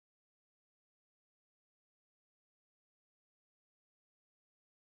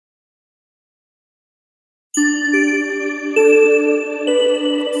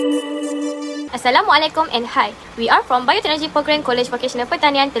Assalamualaikum and hi. We are from Bioteknologi program Kolej Vokasional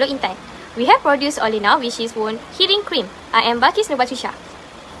Pertanian, Teluk Intan. We have produced Olena, which is wound healing cream. I am Bakis Nubatusha.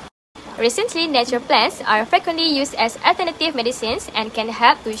 Recently, natural plants are frequently used as alternative medicines and can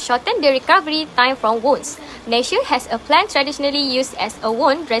help to shorten the recovery time from wounds. Nature has a plant traditionally used as a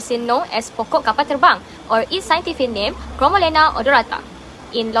wound dressing known as pokok kapal terbang, or its scientific name, Olena odorata.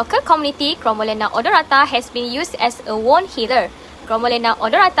 In local community, Olena odorata has been used as a wound healer. Olena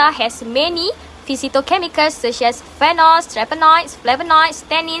odorata has many phytochemicals such as phenols, terpenoids, flavonoids,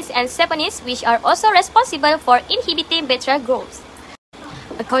 tannins, and saponins, which are also responsible for inhibiting bacterial growth.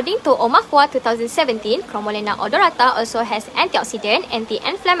 According to Omahua 2017, Olena odorata also has antioxidant,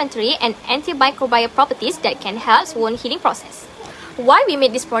 anti-inflammatory, and antimicrobial properties that can help wound healing process. Why we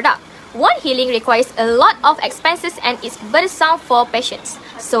made this product? Wound healing requires a lot of expenses and is burdensome for patients.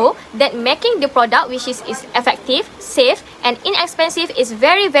 So, that making the product which is effective, safe, and inexpensive is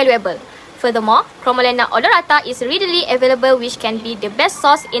very valuable. Furthermore, Olena odorata is readily available, which can be the best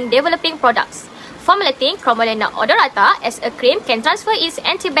source in developing products. Formulating Olena odorata as a cream can transfer its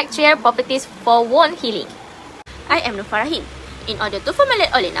antibacterial properties for wound healing. I am Nufarahin. In order to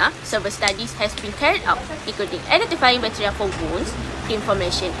formulate Olena, several studies has been carried out, including identifying bacteria for wounds, cream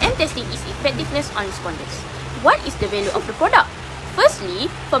formulation, and testing its effectiveness on respondents. What is the value of the product? Firstly,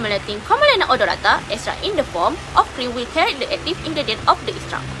 formulating Olena odorata extract in the form of cream will carry the active ingredient of the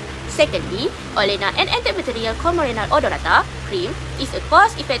extract. Secondly, Olena and antibacterial Olena odorata cream is a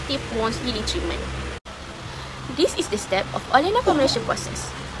cost-effective wound healing treatment. This is the step of Olena formulation process.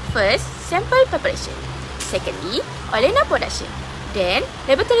 First, sample preparation. Secondly, Olena production. Then,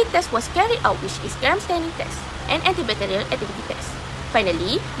 laboratory test was carried out, which is gram staining test and antibacterial activity test.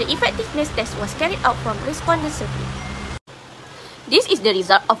 Finally, the effectiveness test was carried out from respondent survey. This is the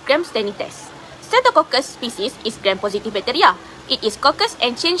result of gram staining test. Streptococcus species is gram-positive bacteria. It is coccus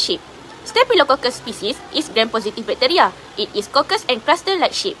and chain shape. Staphylococcus species is gram-positive bacteria. It is coccus and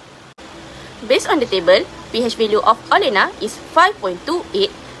cluster-like shape. Based on the table, pH value of Olena is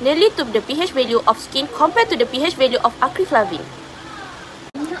 5.28, nearly to the pH value of skin compared to the pH value of acryflavine.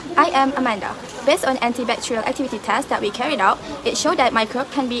 I am Amanda. Based on antibacterial activity tests that we carried out, it showed that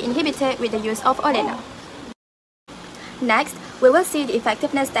microbe can be inhibited with the use of Olena. Next, we will see the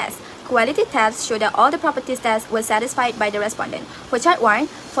effectiveness test. Quality tests show that all the properties tests were satisfied by the respondent. For chart 1,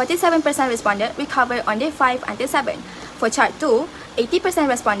 47% responded recovered on day 5 until 7. For chart 2, 80%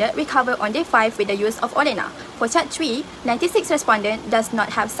 responded recovered on day 5 with the use of Olena. For chart 3, 96 respondent does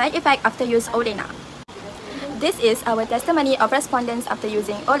not have side effect after use Olena. This is our testimony of respondents after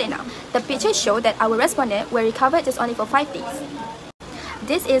using Olena. The pictures show that our respondent were recovered just only for 5 days.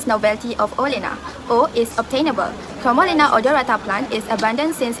 This is novelty of Olena. O is obtainable. Olena odorata plant is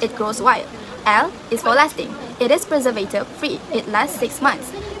abundant since it grows wild. L is for lasting. It is preservative free. It lasts 6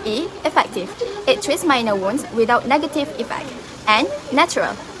 months. E, effective. It treats minor wounds without negative effect. N,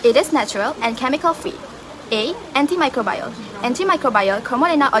 natural. It is natural and chemical free. A, antimicrobial. Antimicrobial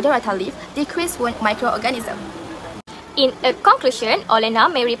Olena odorata leaf decrease wound microorganism. In a conclusion,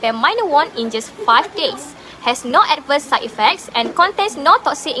 Olena may repair minor wound in just 5 days, has no adverse side effects, and contains no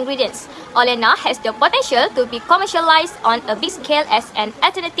toxic ingredients. Olena has the potential to be commercialized on a big scale as an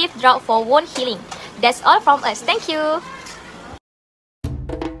alternative drug for wound healing. That's all from us. Thank you.